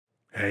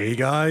Hey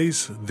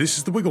guys, this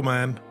is the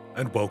Wiggleman,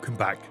 and welcome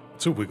back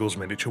to Wiggle's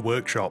Miniature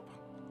Workshop.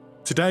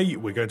 Today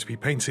we're going to be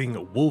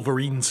painting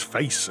Wolverine's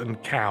face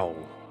and cowl.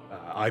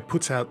 I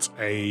put out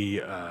a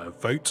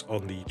vote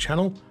on the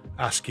channel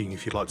asking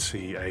if you'd like to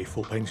see a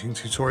full painting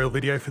tutorial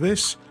video for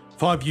this.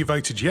 5 of you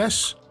voted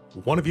yes,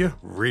 1 of you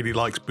really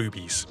likes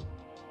boobies.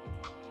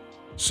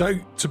 So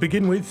to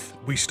begin with,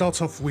 we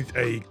start off with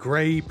a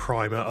grey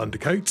primer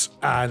undercoat,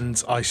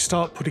 and I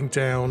start putting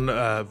down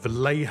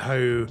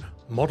Vallejo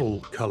model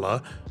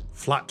colour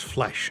flat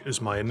flesh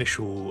as my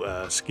initial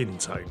skin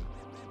tone.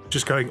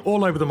 Just going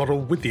all over the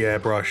model with the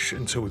airbrush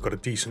until we've got a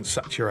decent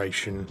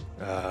saturation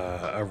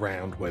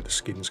around where the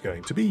skin's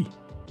going to be.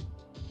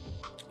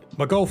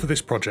 My goal for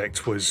this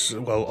project was,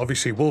 well,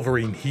 obviously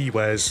Wolverine, he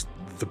wears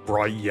the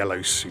bright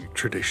yellow suit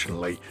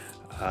traditionally,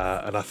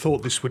 and I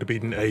thought this would have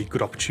been a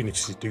good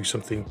opportunity to do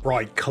something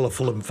bright,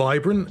 colourful and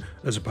vibrant,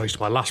 as opposed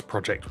to my last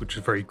project, which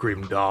was very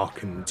grim,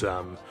 dark and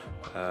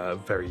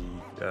very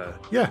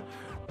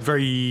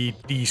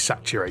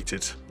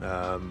desaturated.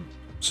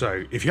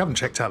 So if you haven't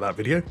checked out that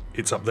video,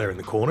 it's up there in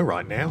the corner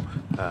right now,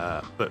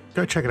 but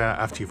go check it out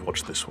after you've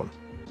watched this one.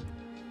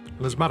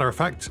 And as a matter of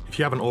fact, if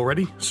you haven't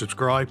already,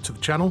 subscribe to the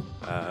channel,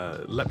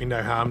 let me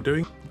know how I'm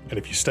doing, and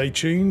if you stay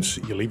tuned,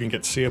 you'll even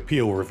get to see a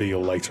peel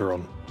reveal later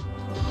on.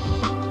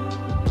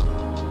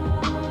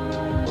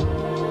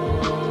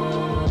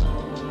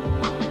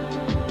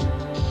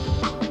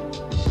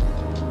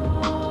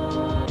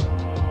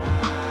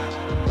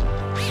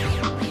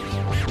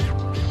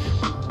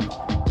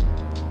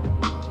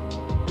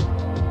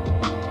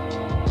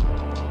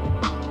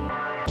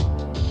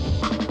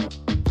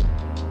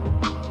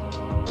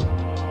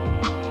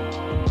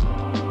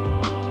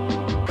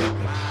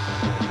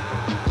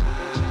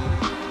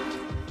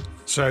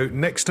 So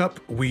next up,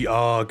 we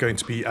are going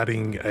to be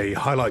adding a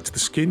highlight to the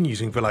skin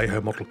using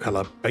Vallejo model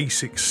colour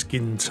basic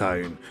skin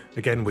tone.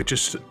 Again, we're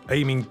just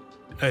aiming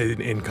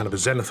in kind of a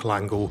zenithal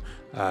angle,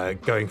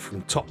 going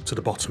from top to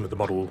the bottom of the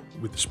model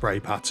with the spray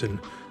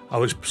pattern. I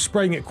was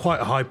spraying it quite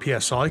a high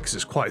PSI because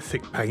it's quite a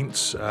thick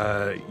paint,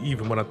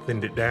 even when I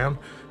thinned it down.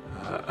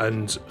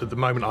 And at the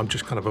moment I'm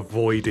just kind of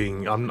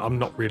avoiding, I'm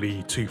not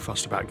really too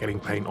fussed about getting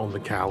paint on the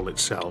cowl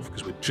itself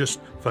because we're just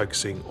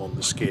focusing on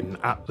the skin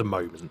at the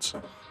moment.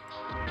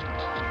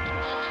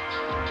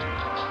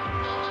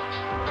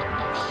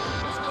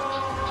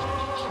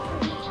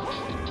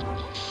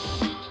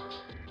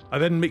 I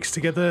then mixed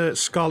together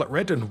Scarlet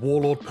Red and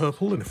Warlord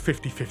Purple in a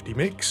 50-50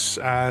 mix,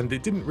 and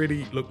it didn't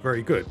really look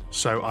very good.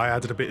 So I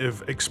added a bit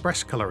of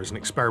Express Colour as an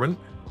experiment,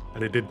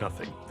 and it did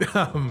nothing.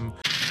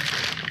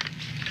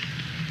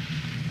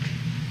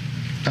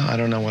 I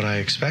don't know what I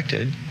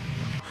expected.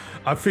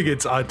 I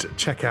figured I'd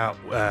check out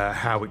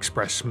how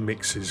Express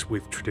mixes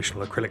with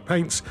traditional acrylic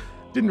paints.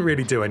 Didn't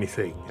really do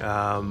anything,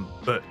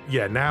 but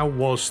yeah, now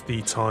was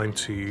the time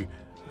to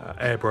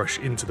airbrush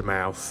into the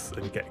mouth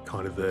and get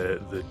kind of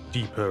the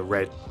deeper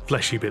red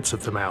fleshy bits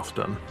of the mouth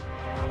done.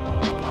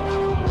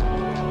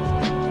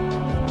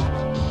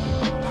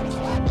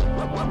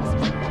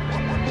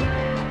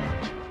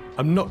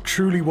 I'm not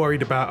truly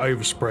worried about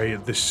overspray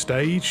at this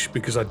stage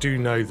because I do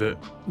know that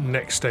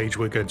next stage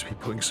we're going to be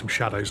putting some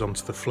shadows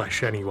onto the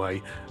flesh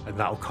anyway, and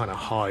that'll kind of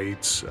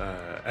hide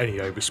any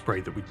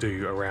overspray that we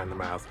do around the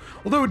mouth.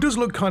 Although it does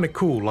look kind of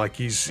cool, like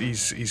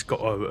he's got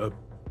a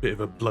bit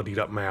of a bloodied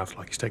up mouth,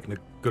 like he's taken a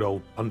good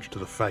old punch to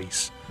the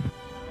face.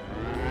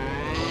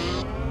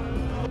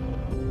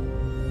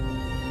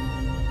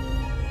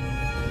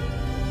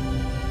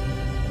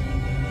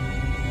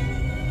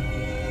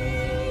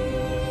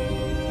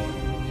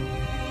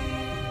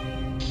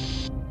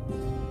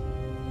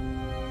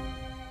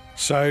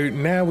 So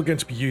now we're going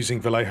to be using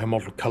Vallejo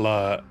model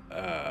colour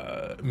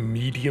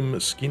medium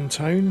skin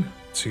tone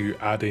to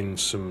add in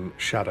some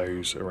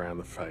shadows around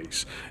the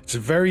face. It's a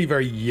very,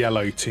 very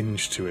yellow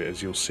tinge to it,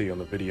 as you'll see on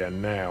the video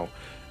now.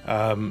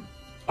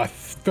 I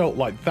felt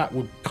like that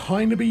would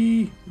kind of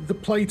be the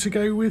play to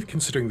go with,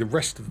 considering the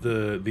rest of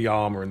the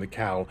armour and the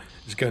cowl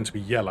is going to be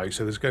yellow,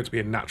 so there's going to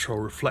be a natural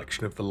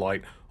reflection of the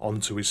light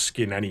onto his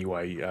skin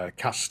anyway,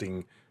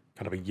 casting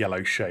kind of a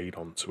yellow shade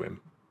onto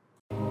him.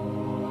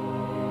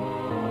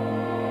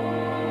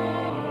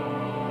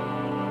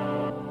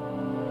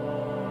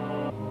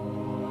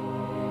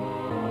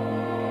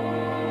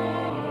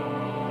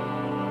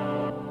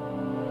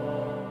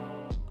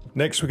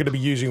 Next, we're going to be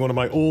using one of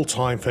my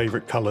all-time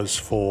favourite colours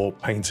for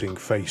painting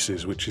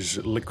faces, which is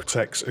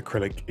Liquitex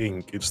acrylic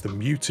ink. It's the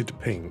muted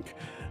pink,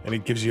 and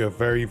it gives you a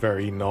very,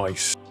 very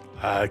nice,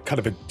 kind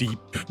of a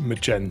deep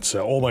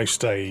magenta,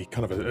 almost a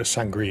kind of a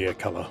sangria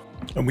colour.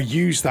 And we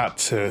use that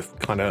to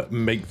kind of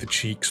make the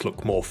cheeks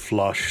look more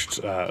flushed.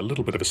 A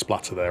little bit of a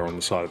splatter there on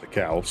the side of the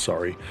cowl,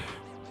 sorry.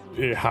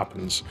 It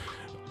happens.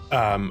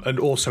 And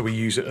also we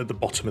use it at the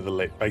bottom of the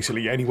lip,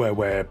 basically anywhere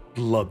where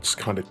blood's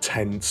kind of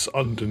tense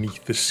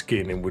underneath the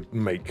skin and would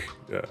make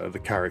the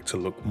character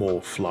look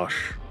more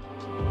flush.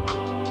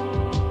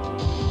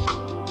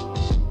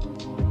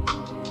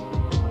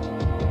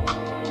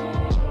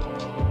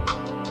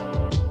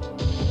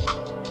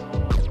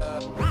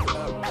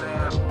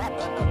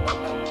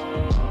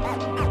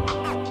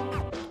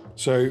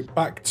 So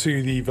back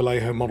to the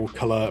Vallejo model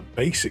colour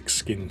basic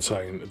skin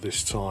tone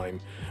this time,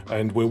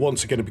 and we're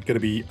once again going to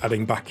be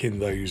adding back in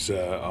those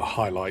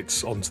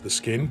highlights onto the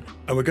skin,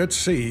 and we're going to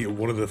see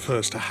one of the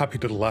first happy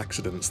little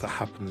accidents that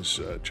happens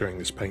during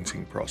this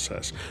painting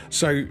process.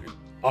 So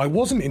I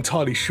wasn't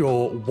entirely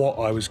sure what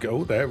I was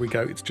going. Oh, there we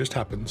go. It's just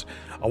happened.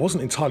 I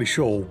wasn't entirely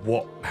sure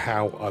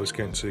how I was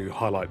going to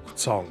highlight the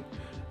tongue,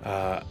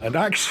 and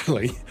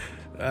actually.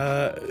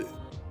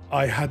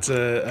 I had,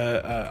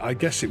 I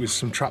guess it was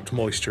some trapped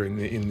moisture in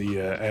the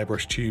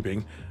airbrush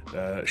tubing,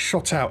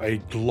 shot out a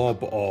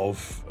glob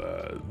of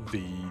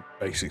the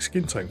basic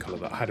skin tone colour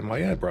that I had in my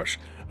airbrush,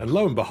 and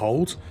lo and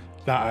behold,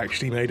 that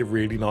actually made a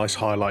really nice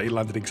highlight. It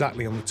landed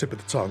exactly on the tip of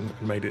the tongue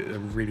and made it a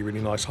really,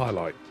 really nice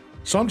highlight.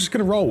 So I'm just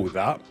going to roll with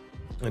that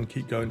and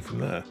keep going from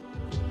there.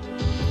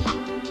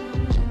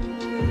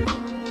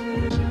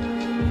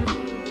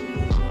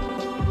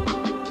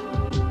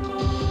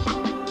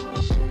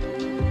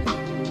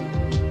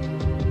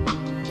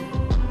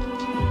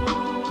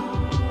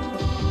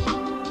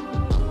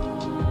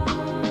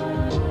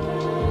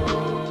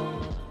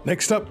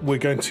 Next up, we're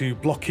going to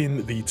block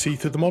in the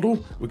teeth of the model.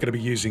 We're going to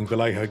be using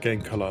Vallejo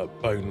Game Color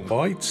Bone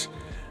White.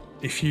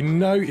 If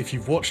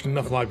you've watched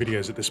enough of my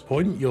videos at this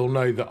point, you'll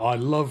know that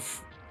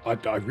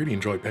I really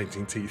enjoy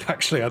painting teeth,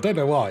 actually. I don't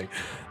know why.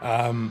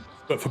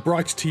 But for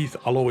brighter teeth,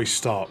 I'll always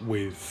start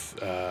with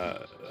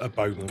a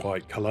bone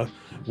white colour.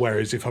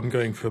 Whereas if I'm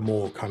going for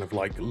more kind of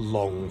like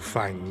long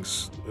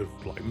fangs of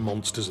like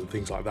monsters and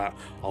things like that,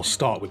 I'll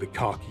start with a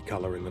khaki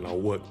colour and then I'll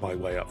work my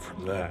way up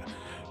from there.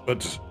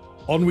 But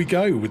on we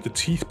go with the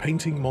teeth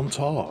painting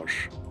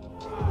montage.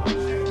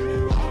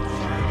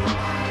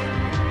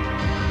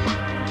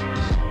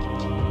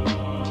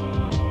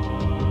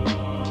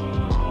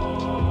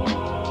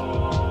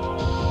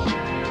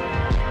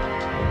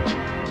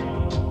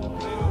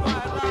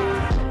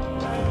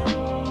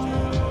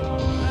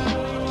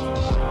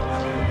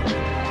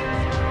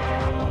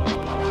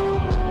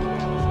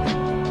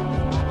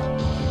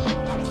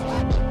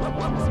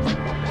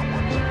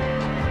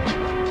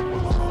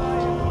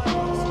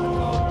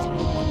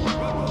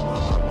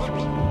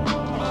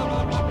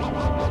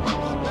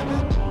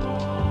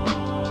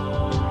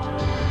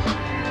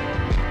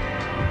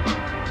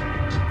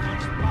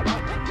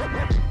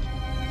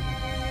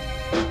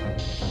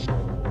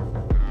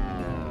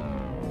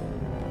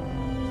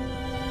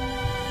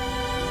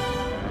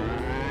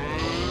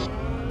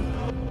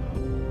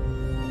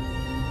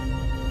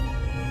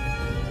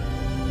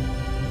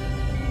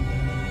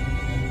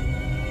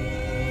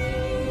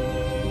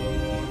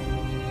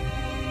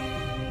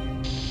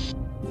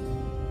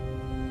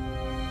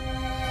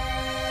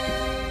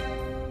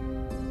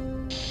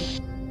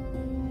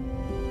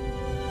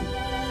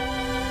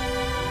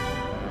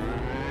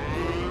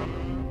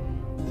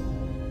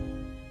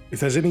 If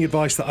there's any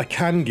advice that I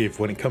can give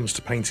when it comes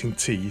to painting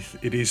teeth,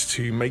 it is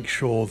to make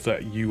sure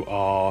that you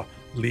are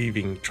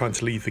trying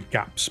to leave the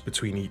gaps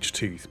between each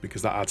tooth,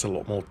 because that adds a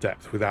lot more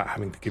depth without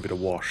having to give it a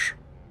wash.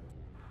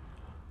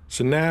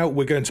 So now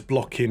we're going to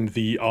block in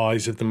the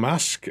eyes of the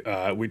mask,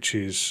 which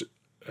is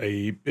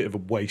a bit of a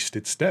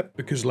wasted step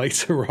because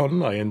later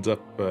on I end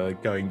up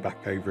going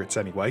back over it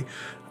anyway.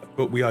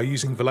 But we are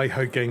using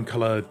Vallejo Game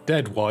Color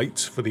Dead White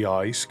for the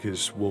eyes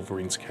because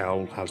Wolverine's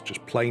cowl has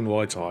just plain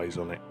white eyes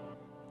on it.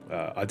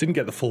 I didn't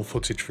get the full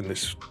footage from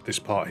this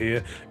part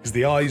here because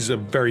the eyes are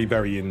very,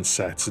 very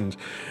inset, and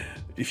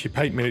if you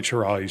paint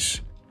miniature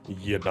eyes,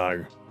 you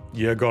know,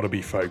 you gotta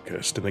be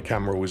focused, and the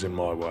camera was in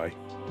my way.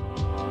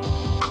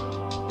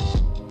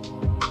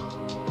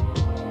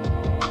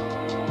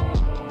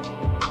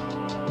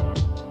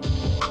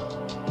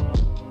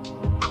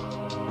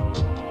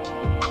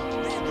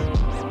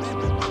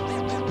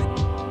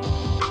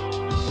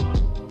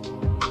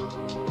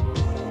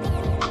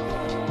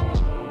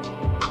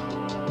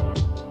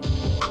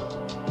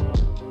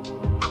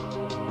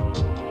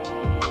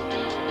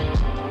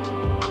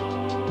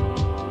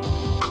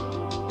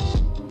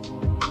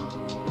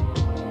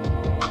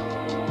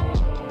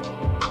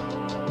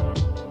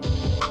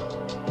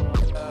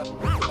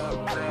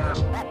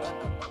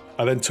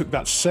 I then took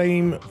that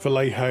same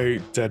Vallejo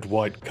Dead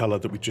White colour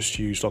that we just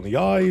used on the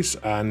eyes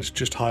and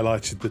just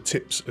highlighted the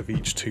tips of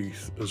each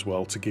tooth as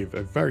well to give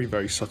a very,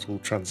 very subtle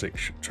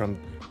transition,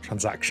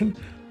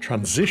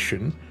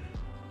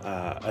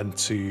 and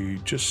to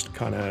just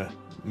kind of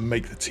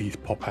make the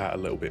teeth pop out a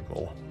little bit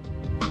more.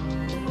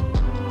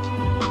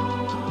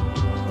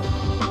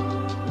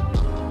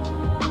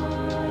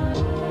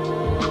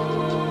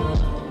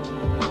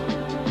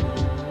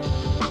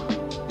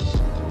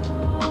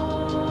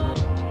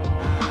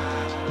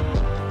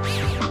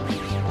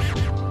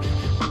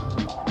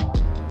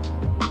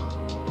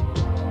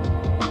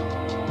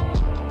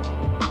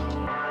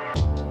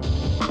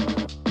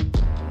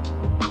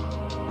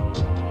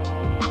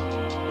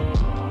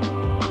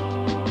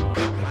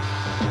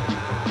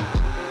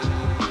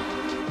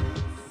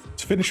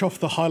 Finish off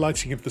the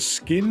highlighting of the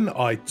skin,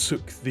 I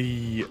took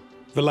the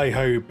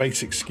Vallejo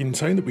basic skin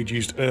tone that we'd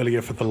used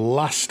earlier for the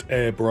last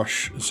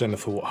airbrush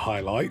Zenithal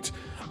highlight.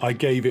 I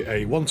gave it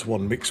a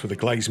 1-to-1 mix with a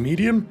glaze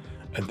medium,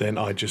 and then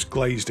I just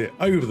glazed it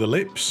over the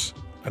lips,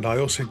 and I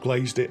also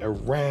glazed it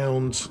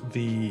around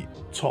the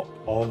top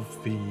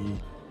of the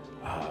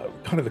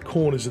kind of the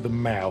corners of the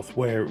mouth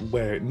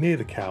where near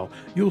the cowl.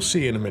 You'll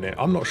see in a minute.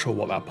 I'm not sure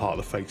what that part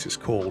of the face is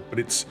called, but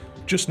it's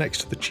just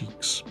next to the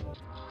cheeks.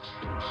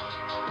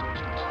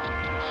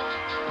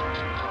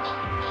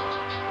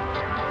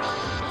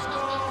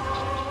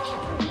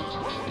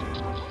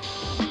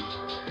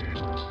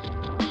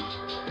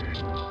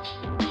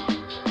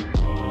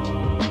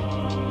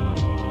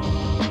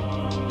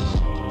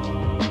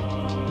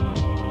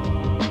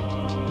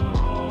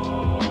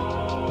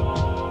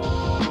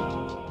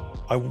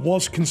 I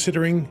was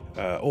considering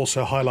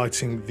also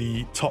highlighting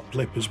the top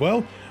lip as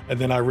well, and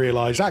then I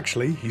realised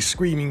actually he's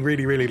screaming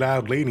really, really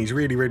loudly and he's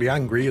really, really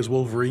angry, as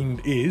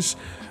Wolverine is,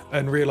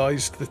 and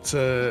realised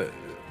that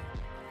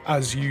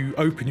as you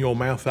open your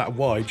mouth that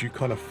wide, you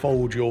kind of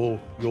fold your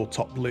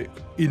top lip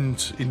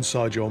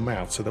inside your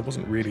mouth, so there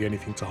wasn't really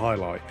anything to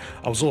highlight.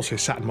 I was also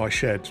sat in my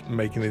shed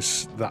making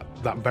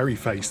that very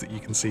face that you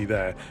can see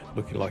there,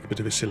 looking like a bit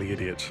of a silly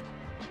idiot.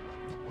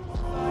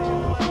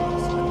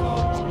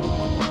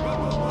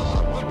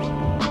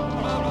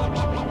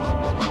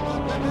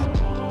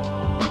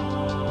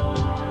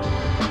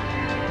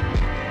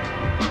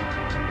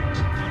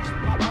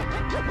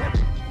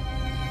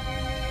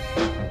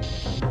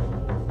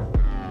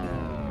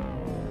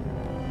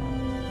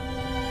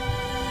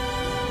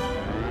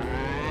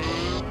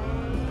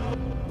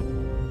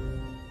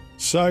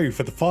 So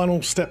for the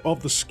final step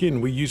of the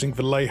skin, we're using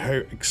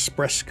Vallejo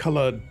Express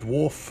Color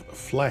Dwarf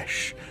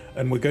Flesh,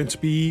 and we're going to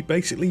be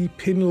basically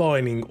pin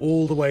lining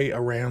all the way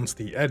around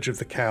the edge of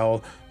the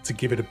cowl to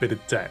give it a bit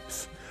of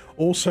depth.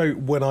 Also,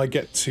 when I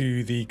get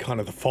to the kind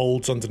of the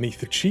folds underneath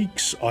the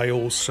cheeks, I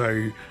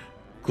also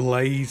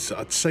glaze,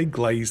 I'd say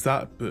glaze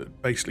that,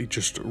 but basically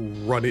just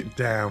run it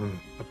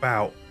down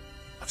about,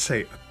 I'd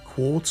say a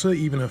quarter,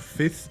 even a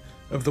fifth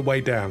of the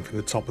way down from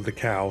the top of the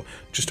cowl,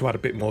 just to add a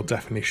bit more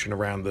definition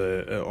around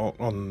the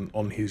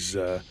on his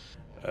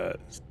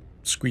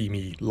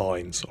screamy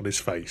lines on his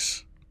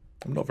face.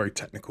 I'm not very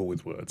technical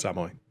with words, am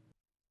I?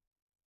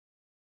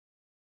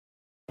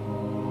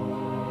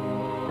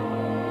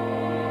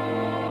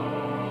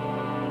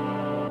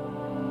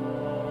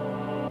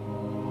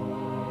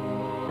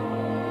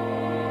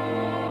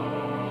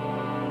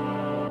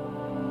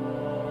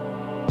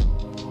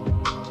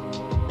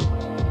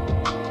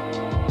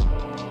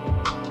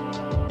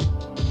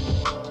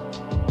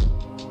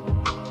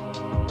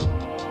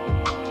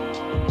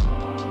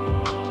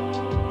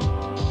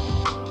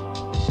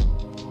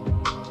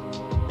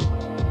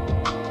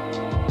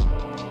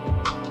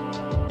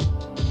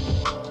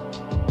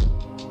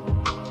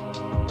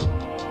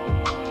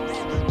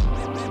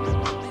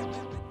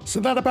 So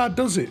that about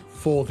does it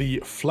for the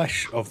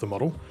flesh of the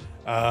model.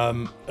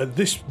 At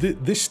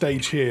this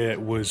stage here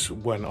was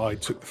when I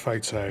took the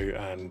photo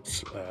and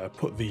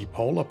put the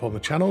poll up on the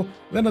channel.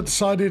 Then I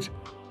decided,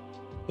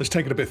 let's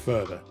take it a bit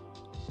further.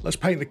 Let's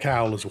paint the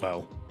cowl as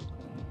well.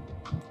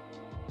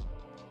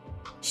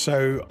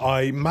 So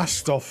I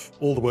masked off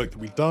all the work that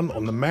we've done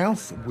on the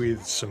mouth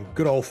with some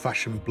good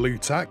old-fashioned blue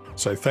tack.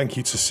 So thank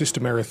you to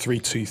System Error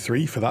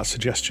 323 for that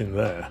suggestion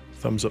there.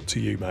 Thumbs up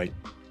to you, mate.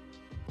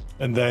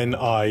 And then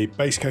I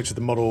base coated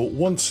the model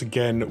once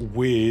again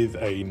with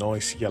a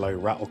nice yellow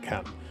rattle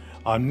can.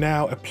 I'm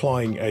now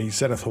applying a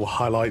zenithal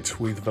highlight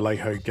with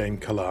Vallejo Game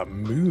Color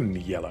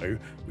Moon Yellow,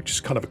 which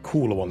is kind of a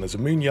cooler one. There's a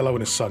moon yellow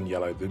and a sun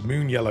yellow. The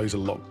moon yellow is a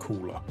lot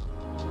cooler.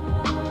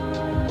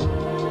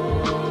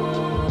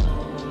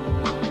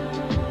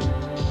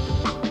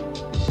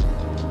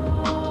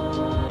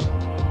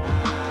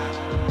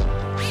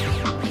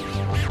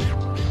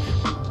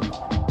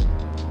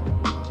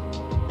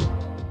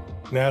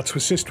 Now, to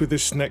assist with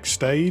this next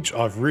stage,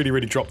 I've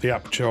really dropped the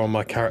aperture on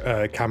my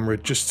camera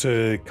just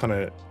to kind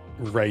of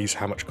raise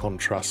how much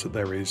contrast that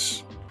there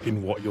is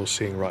in what you're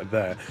seeing right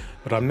there.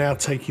 But I'm now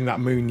taking that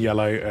moon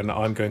yellow and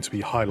I'm going to be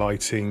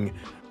highlighting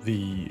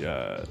the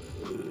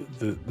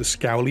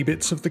scowly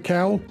bits of the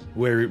cowl,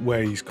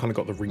 where he's kind of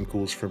got the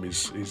wrinkles from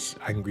his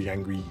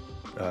angry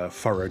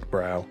furrowed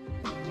brow.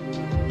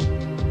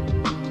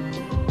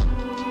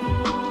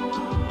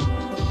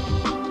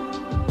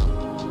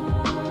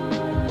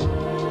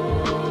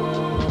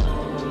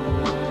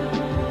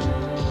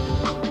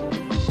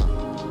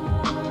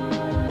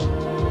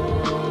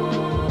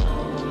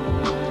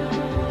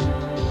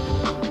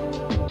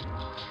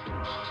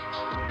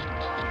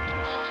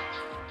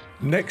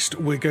 Next,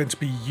 we're going to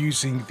be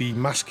using the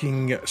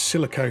masking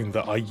silicone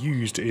that I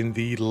used in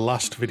the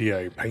last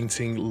video,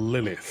 painting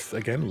Lilith.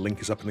 Again, link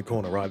is up in the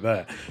corner right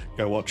there.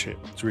 Go watch it.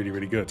 It's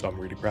really good. I'm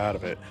really proud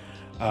of it.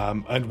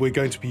 And we're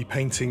going to be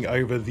painting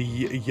over the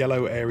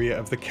yellow area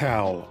of the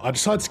cowl. I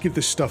decided to give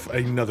this stuff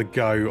another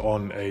go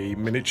on a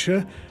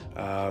miniature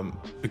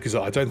because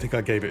I don't think I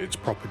gave it its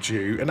proper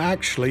due. And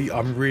actually,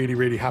 I'm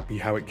really happy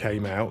how it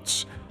came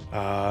out.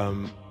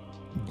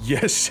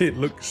 Yes, it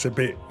looks a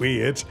bit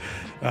weird,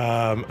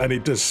 and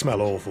it does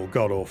smell awful,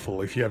 god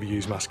awful. If you ever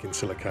use masking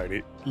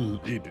silicone,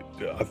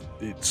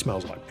 it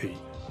smells like pee.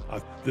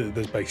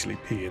 there's basically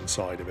pee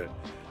inside of it.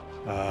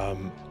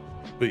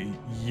 But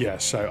yeah,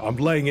 so I'm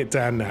laying it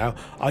down now.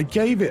 I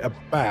gave it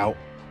about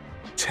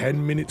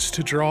 10 minutes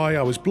to dry.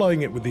 I was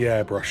blowing it with the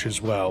airbrush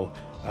as well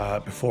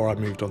before I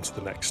moved on to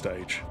the next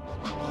stage.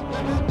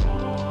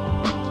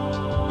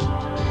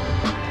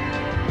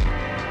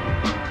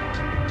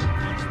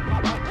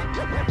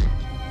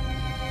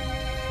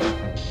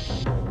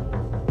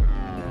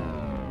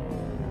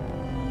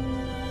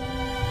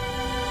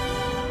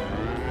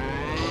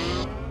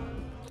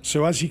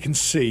 So as you can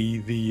see,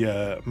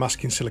 the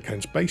masking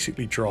silicone's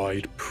basically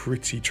dried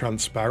pretty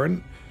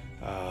transparent.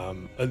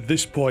 At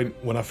this point,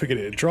 when I figured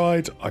it had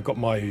dried, I got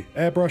my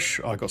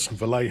airbrush, I got some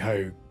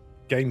Vallejo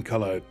game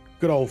colour,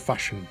 good old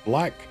fashioned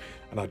black,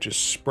 and I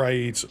just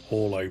sprayed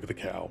all over the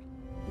cowl.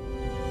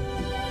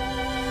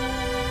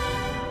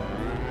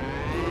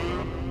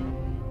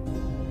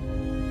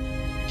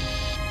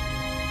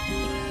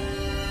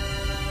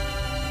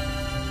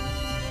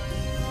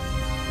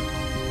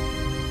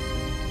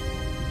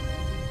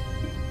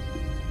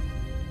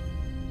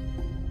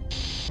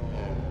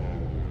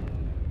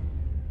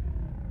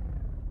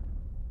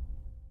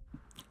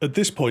 At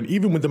this point,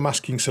 even with the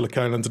masking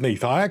silicone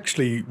underneath, I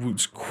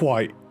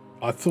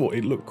thought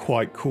it looked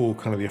quite cool,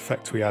 kind of the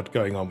effect we had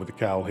going on with the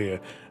cowl here,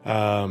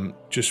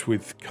 just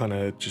with kind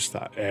of just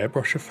that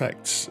airbrush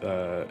effect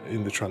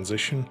in the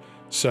transition.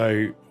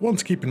 So one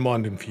to keep in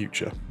mind in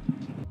future.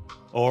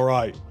 All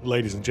right,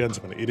 ladies and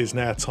gentlemen, it is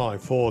now time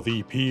for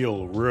the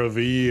peel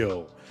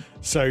reveal.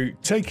 So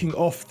taking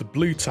off the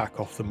blue tack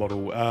off the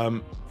model,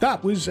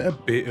 that was a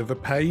bit of a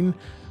pain.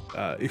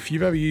 If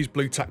you've ever used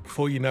blue tack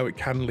before, you know it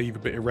can leave a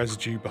bit of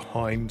residue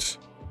behind,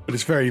 but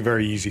it's very,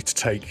 very easy to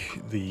take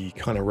the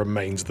kind of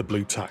remains of the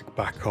blue tack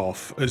back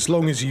off. As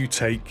long as you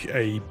take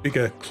a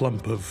bigger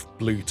clump of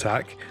blue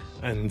tack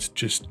and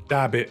just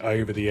dab it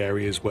over the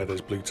areas where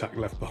there's blue tack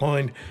left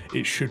behind,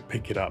 it should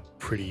pick it up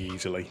pretty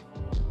easily.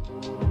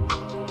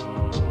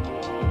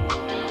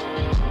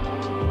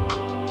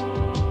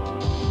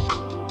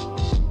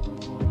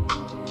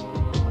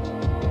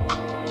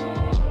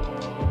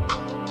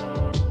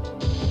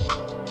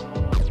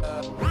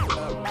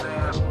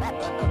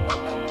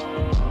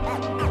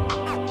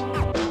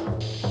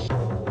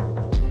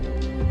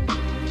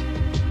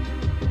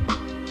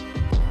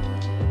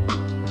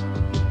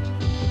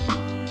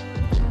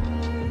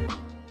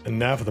 And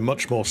now for the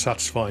much more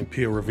satisfying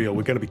peel reveal,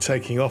 we're going to be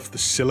taking off the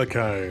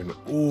silicone.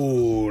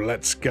 Ooh,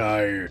 let's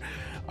go.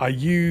 I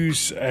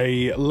use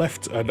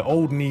an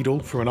old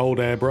needle from an old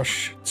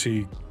airbrush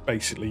to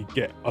basically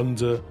get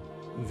under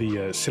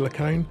the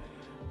silicone,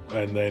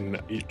 and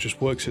then it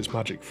just works its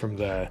magic from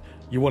there.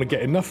 You want to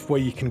get enough where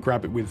you can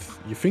grab it with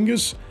your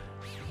fingers,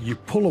 you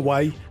pull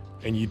away,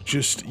 and you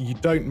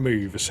don't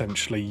move.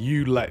 Essentially,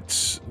 you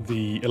let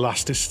the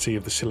elasticity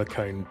of the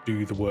silicone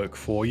do the work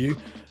for you.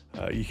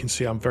 You can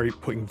see I'm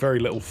putting very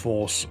little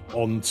force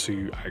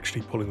onto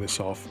actually pulling this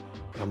off.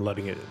 I'm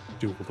letting it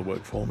do all the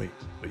work for me.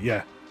 But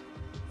yeah,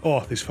 oh,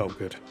 this felt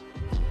good.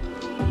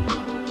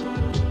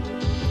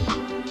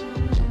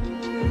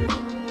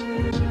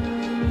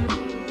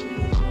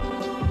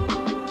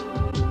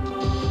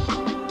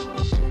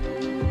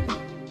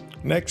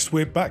 Next,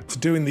 we're back to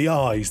doing the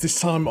eyes.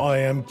 This time I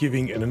am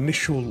giving an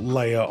initial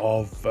layer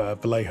of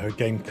Vallejo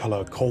Game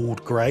Colour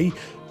Cold Grey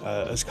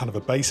as kind of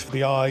a base for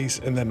the eyes,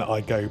 and then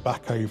I go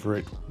back over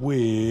it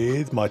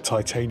with my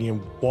titanium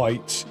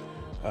white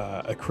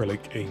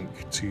acrylic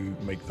ink to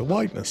make the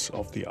whiteness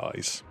of the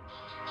eyes.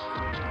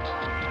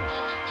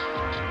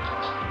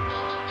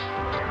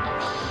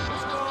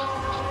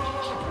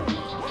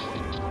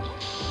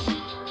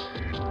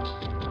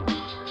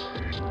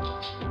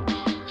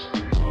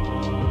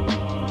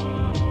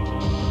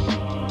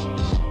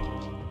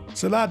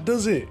 So that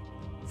does it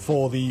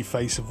for the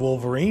face of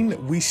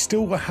Wolverine. We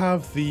still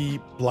have the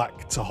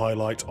black to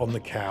highlight on the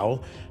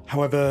cowl.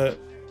 However,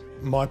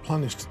 my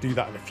plan is to do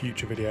that in a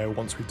future video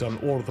once we've done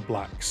all of the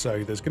black.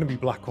 So there's going to be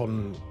black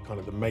on kind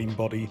of the main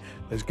body.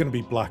 There's going to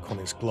be black on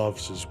his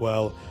gloves as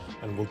well.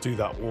 And we'll do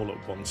that all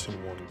at once in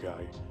one go.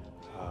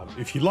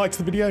 If you liked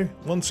the video,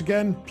 once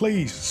again,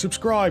 please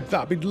subscribe.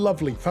 That'd be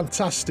lovely,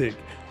 fantastic.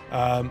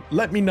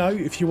 Let me know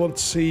if you want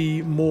to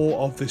see more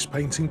of this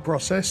painting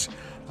process.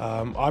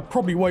 I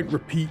probably won't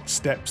repeat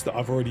steps that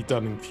I've already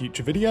done in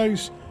future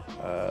videos,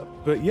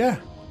 but yeah,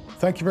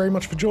 thank you very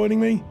much for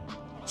joining me.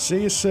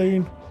 See you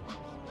soon.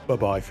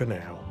 Bye-bye for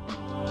now.